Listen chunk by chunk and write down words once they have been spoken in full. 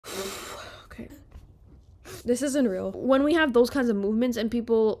This isn't real. When we have those kinds of movements and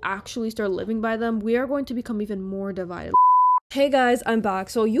people actually start living by them, we are going to become even more divided. Hey guys, I'm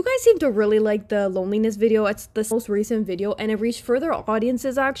back. So you guys seem to really like the loneliness video. It's the most recent video and it reached further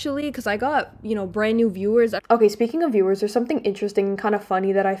audiences actually because I got, brand new viewers. Okay, speaking of viewers, there's something interesting and kind of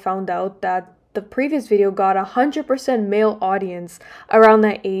funny that I found out that the previous video got 100% male audience around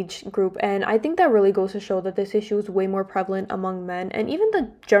that age group, and I think that really goes to show that this issue is way more prevalent among men, and even the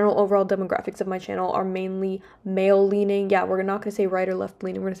general overall demographics of my channel are mainly male leaning. Yeah, we're not gonna say right or left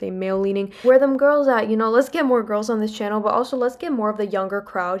leaning, we're gonna say male leaning. Where them girls at? Let's get more girls on this channel, but also let's get more of the younger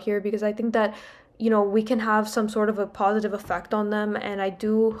crowd here, because I think that we can have some sort of a positive effect on them, and I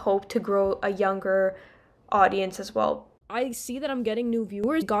do hope to grow a younger audience as well. I see that I'm getting new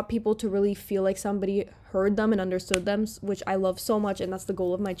viewers, got people to really feel like somebody heard them and understood them, which I love so much, and that's the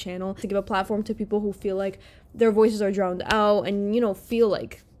goal of my channel, to give a platform to people who feel like their voices are drowned out and, feel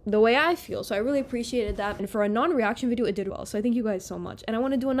like the way I feel. So I really appreciated that, and for a non-reaction video it did well, so I thank you guys so much, and I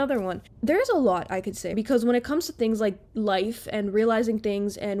want to do another one. There's a lot I could say, because when it comes to things like life and realizing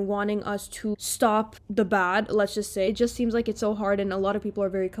things and wanting us to stop the bad, let's just say, it just seems like it's so hard and a lot of people are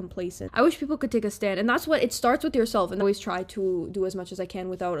very complacent. I wish people could take a stand, and that's what it starts with yourself, and I always try to do as much as I can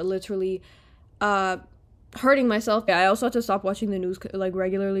without literally hurting myself. Yeah, I also have to stop watching the news like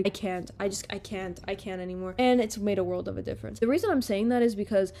regularly. I can't anymore, and it's made a world of a difference. The reason I'm saying that is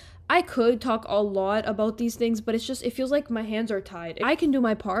because I could talk a lot about these things, but it feels like my hands are tied. I can do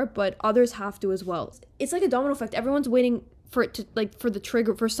my part, but others have to as well. It's like a domino effect. Everyone's waiting for it to, for the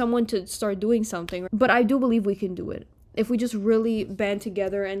trigger, for someone to start doing something, but I do believe we can do it if we just really band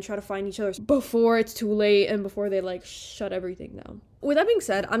together and try to find each other before it's too late and before they shut everything down. With that being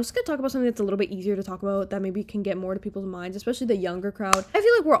said, I'm just gonna talk about something that's a little bit easier to talk about, that maybe can get more to people's minds, especially the younger crowd. I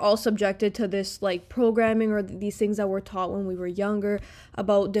feel like we're all subjected to this programming or these things that were taught when we were younger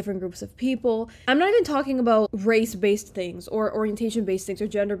about different groups of people. I'm not even talking about race-based things or orientation-based things or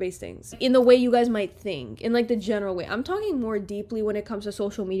gender-based things in the way you guys might think, in the general way. I'm talking more deeply when it comes to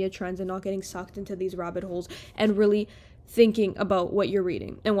social media trends and not getting sucked into these rabbit holes and really thinking about what you're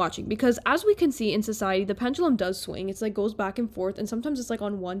reading and watching, because as we can see in society, the pendulum does swing. It's goes back and forth, and sometimes it's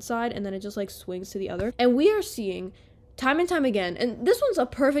on one side and then it just swings to the other, and we are seeing time and time again, and this one's a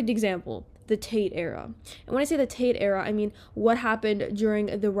perfect example, the Tate era. And when I say the Tate era, I mean what happened during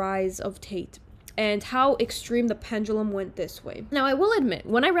the rise of Tate and how extreme the pendulum went this way. Now, I will admit,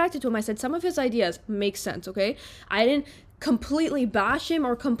 when I reacted to him, I said some of his ideas make sense, okay? I didn't completely bash him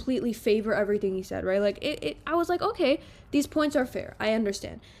or completely favor everything he said, right? I was like, okay, these points are fair, I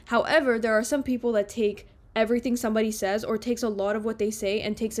understand. However, there are some people that take everything somebody says, or takes a lot of what they say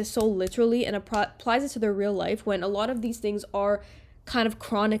and takes it so literally and applies it to their real life, when a lot of these things are kind of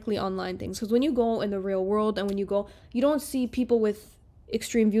chronically online things. Because when you go in the real world and you don't see people with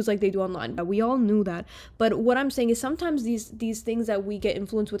extreme views like they do online. We all knew that, but what I'm saying is sometimes these things that we get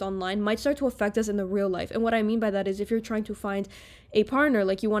influenced with online might start to affect us in the real life. And what I mean by that is, if you're trying to find a partner,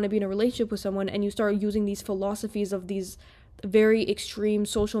 you want to be in a relationship with someone, and you start using these philosophies of these very extreme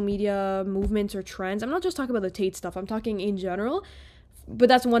social media movements or trends. I'm not just talking about the Tate stuff, I'm talking in general, but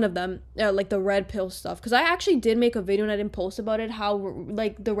that's one of them, the red pill stuff, because I actually did make a video and I didn't post about it, how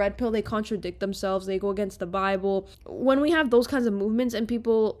the red pill, they contradict themselves, they go against the Bible. When we have those kinds of movements and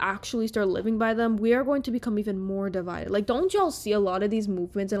people actually start living by them, we are going to become even more divided. Don't y'all see a lot of these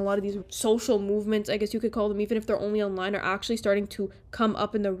movements and a lot of these social movements, I guess you could call them, even if they're only online, are actually starting to come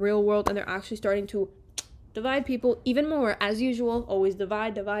up in the real world, and they're actually starting to divide people even more. As usual, always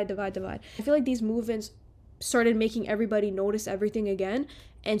divide. I feel like these movements started making everybody notice everything again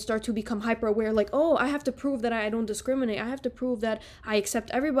and start to become hyper aware, oh, I have to prove that I don't discriminate, I have to prove that I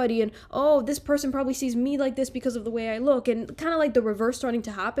accept everybody, and oh, this person probably sees me like this because of the way I look, and kind of the reverse starting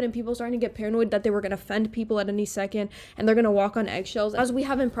to happen, and people starting to get paranoid that they were going to offend people at any second and they're going to walk on eggshells. As we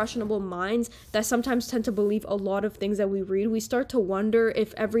have impressionable minds that sometimes tend to believe a lot of things that we read, we start to wonder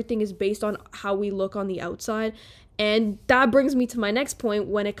if everything is based on how we look on the outside. And that brings me to my next point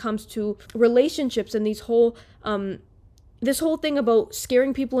when it comes to relationships and this whole thing about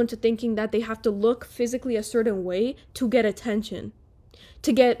scaring people into thinking that they have to look physically a certain way to get attention.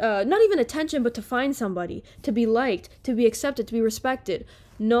 To get, not even attention, but to find somebody, to be liked, to be accepted, to be respected.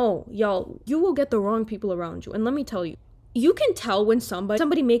 No, y'all, you will get the wrong people around you. And let me tell you, you can tell when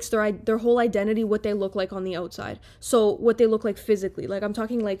somebody makes their whole identity what they look like on the outside. So what they look like physically. I'm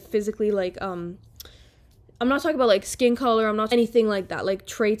talking physically, I'm not talking about like skin color, I'm not anything like that, like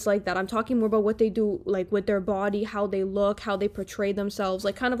traits like that. I'm talking more about what they do, like with their body, how they look, how they portray themselves,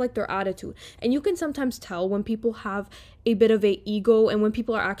 like kind of like their attitude. And you can sometimes tell when people have a bit of a ego and when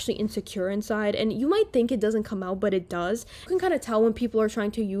people are actually insecure inside. And you might think it doesn't come out, but it does. You can kind of tell when people are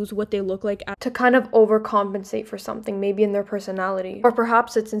trying to use what they look like to kind of overcompensate for something, maybe in their personality, or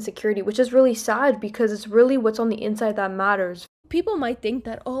perhaps it's insecurity, which is really sad because it's really what's on the inside that matters. People might think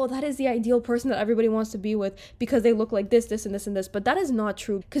that, oh, that is the ideal person that everybody wants to be with because they look like this, this, and this, and this. But that is not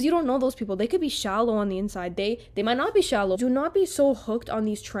true because you don't know those people. They could be shallow on the inside. They might not be shallow. Do not be so hooked on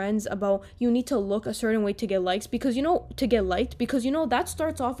these trends about you need to look a certain way to get likes because, you know, that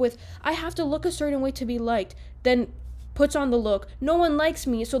starts off with, I have to look a certain way to be liked. Then puts on the look, no one likes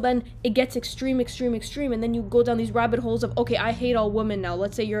me, so then it gets extreme, and then you go down these rabbit holes of, okay, I hate all women now.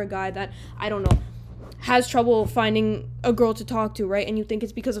 Let's say you're a guy that, I don't know, has trouble finding a girl to talk to, right? And you think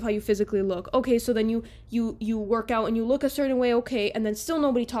it's because of how you physically look. Okay, so then you work out and you look a certain way, okay, and then still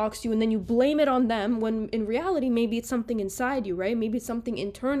nobody talks to you, and then you blame it on them when in reality maybe it's something inside you, right? Maybe it's something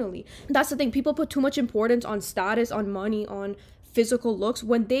internally. That's the thing. People put too much importance on status, on money, on physical looks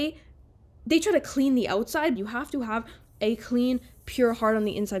when they try to clean the outside. You have to have a clean, pure heart on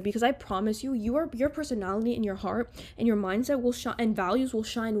the inside, because I promise you, your personality and your heart and your mindset will shine, and values will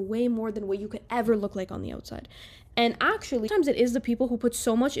shine way more than what you could ever look like on the outside. And actually, sometimes it is the people who put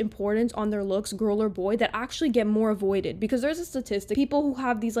so much importance on their looks, girl or boy, that actually get more avoided. Because there's a statistic, people who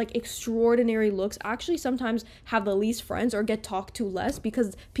have these like extraordinary looks actually sometimes have the least friends or get talked to less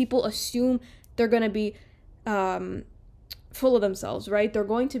because people assume they're gonna be full of themselves, right? They're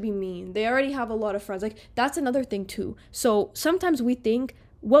going to be mean. They already have a lot of friends. Like, that's another thing too. So sometimes we think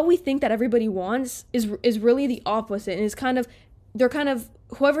what we think that everybody wants is really the opposite, and is kind of, they're kind of,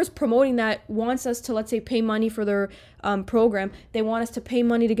 whoever's promoting that wants us to, let's say, pay money for their program. They want us to pay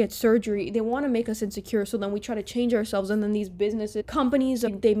money to get surgery. They want to make us insecure, so then we try to change ourselves, and then these businesses, companies,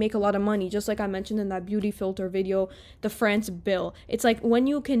 they make a lot of money. Just like I mentioned in that beauty filter video, the France bill. It's like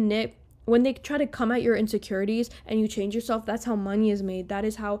when they try to come at your insecurities and you change yourself, that's how money is made. That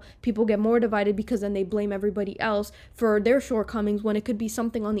is how people get more divided, because then they blame everybody else for their shortcomings when it could be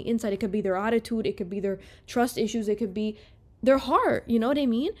something on the inside. It could be their attitude, it could be their trust issues, it could be their heart. You know what I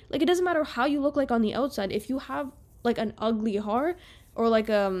mean? Like, it doesn't matter how you look like on the outside. If you have like an ugly heart or like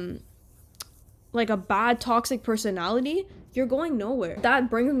a bad toxic personality, you're going nowhere. That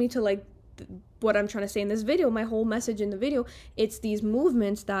brings me to like what I'm trying to say in this video. My whole message in the video, it's these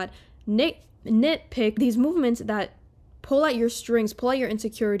movements that nitpick, these movements that pull at your strings, pull at your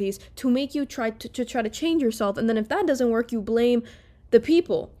insecurities to make you try to change yourself. And then if that doesn't work, you blame the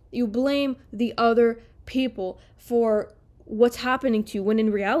people, you blame the other people for what's happening to you, when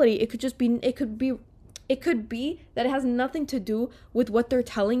in reality it could be that it has nothing to do with what they're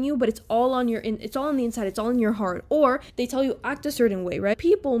telling you, but it's all on it's all on the inside, it's all in your heart. Or they tell you act a certain way, right?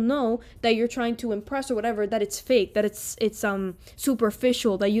 People know that you're trying to impress or whatever, that it's fake, that it's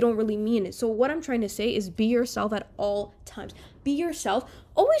superficial, that you don't really mean it. So what I'm trying to say is be yourself at all times. Be yourself.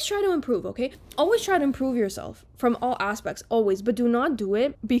 Always try to improve, okay? Always try to improve yourself from all aspects, always. But do not do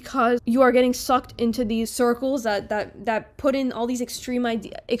it because you are getting sucked into these circles that put in all these extreme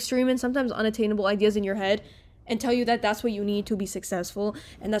and sometimes unattainable ideas in your head and tell you that that's what you need to be successful,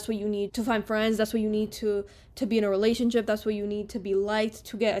 and that's what you need to find friends, that's what you need to be in a relationship, that's what you need to be liked,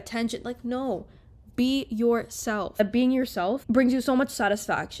 to get attention. Like, no. Be yourself. Being yourself brings you so much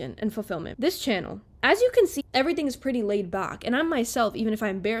satisfaction and fulfillment. This channel, as you can see, everything is pretty laid back, and I'm myself. Even if I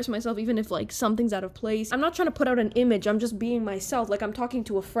embarrass myself, even if like something's out of place, I'm not trying to put out an image. I'm just being myself, like I'm talking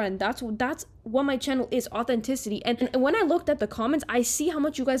to a friend. That's what my channel is, authenticity. And when I looked at the comments, I see how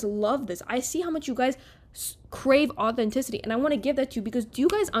much you guys love this. I see how much you guys crave authenticity, and I want to give that to you, because do you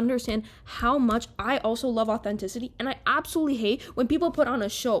guys understand how much I also love authenticity? And I absolutely hate when people put on a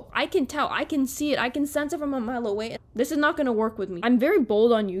show. I can tell, I can see it, I can sense it from a mile away. This is not going to work with me. I'm very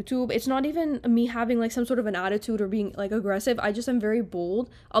bold on YouTube. It's not even me having like some sort of an attitude or being like aggressive. I just am very bold,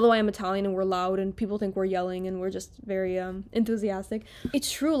 although I am Italian and we're loud and people think we're yelling and we're just very enthusiastic.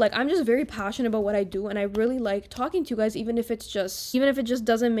 It's true. Like, I'm just very passionate about what I do, and I really like talking to you guys, even if it just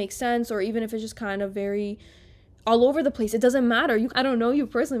doesn't make sense, or even if it's just kind of very all over the place. It doesn't matter. I don't know you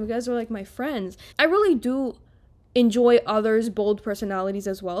personally. You guys are like my friends. I really do enjoy others' bold personalities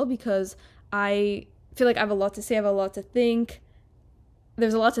as well, because I feel like I have a lot to say, I have a lot to think.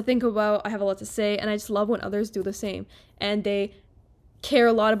 There's a lot to think about. I have a lot to say, and I just love when others do the same, and they care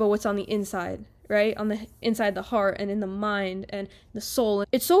a lot about what's on the inside, right? On the inside, the heart and in the mind and the soul.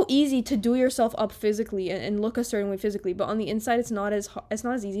 It's so easy to do yourself up physically and look a certain way physically, but on the inside, it's not as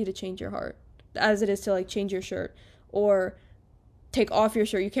easy to change your heart as it is to like change your shirt or take off your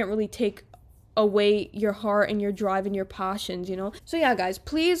shirt. You can't really take away your heart and your drive and your passions, you know? So yeah, guys,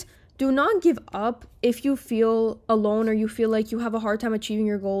 please do not give up if you feel alone or you feel like you have a hard time achieving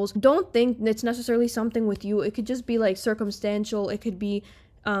your goals. Don't think it's necessarily something with you. It could just be like circumstantial. It could be,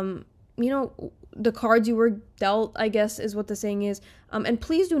 you know, the cards you were dealt, I guess is what the saying is. And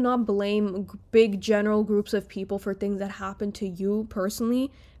please do not blame big general groups of people for things that happen to you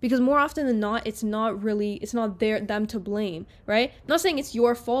personally, because more often than not, it's not them to blame, right? I'm not saying it's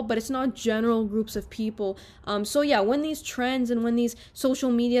your fault, but it's not general groups of people. So yeah, when these trends and when these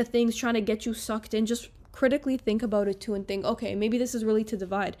social media things trying to get you sucked in, just critically think about it too and think, okay, maybe this is really to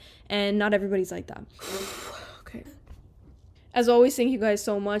divide, and not everybody's like that. Okay. As always, thank you guys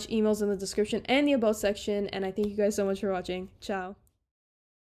so much. Emails in the description and the about section. And I thank you guys so much for watching. Ciao.